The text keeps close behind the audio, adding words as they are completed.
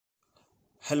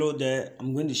Hello there,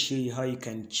 I'm going to show you how you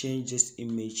can change this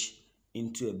image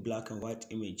into a black and white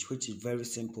image, which is very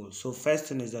simple. So first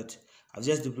thing is that I've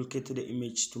just duplicated the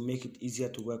image to make it easier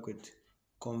to work with.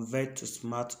 Convert to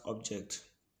smart object,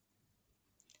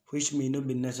 which may not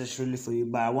be necessarily for you,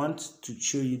 but I want to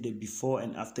show you the before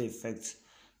and after effects.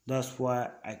 That's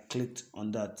why I clicked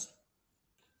on that.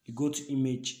 You go to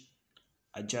image,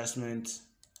 adjustment,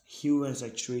 hue and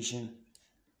saturation,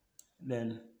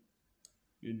 then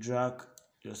you drag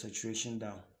your saturation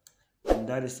down, and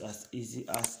that is as easy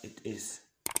as it is.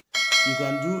 You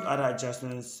can do other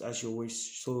adjustments as you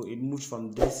wish, so it moves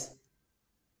from this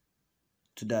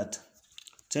to that.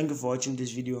 Thank you for watching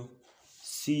this video.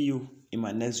 See you in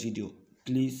my next video.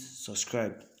 Please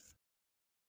subscribe.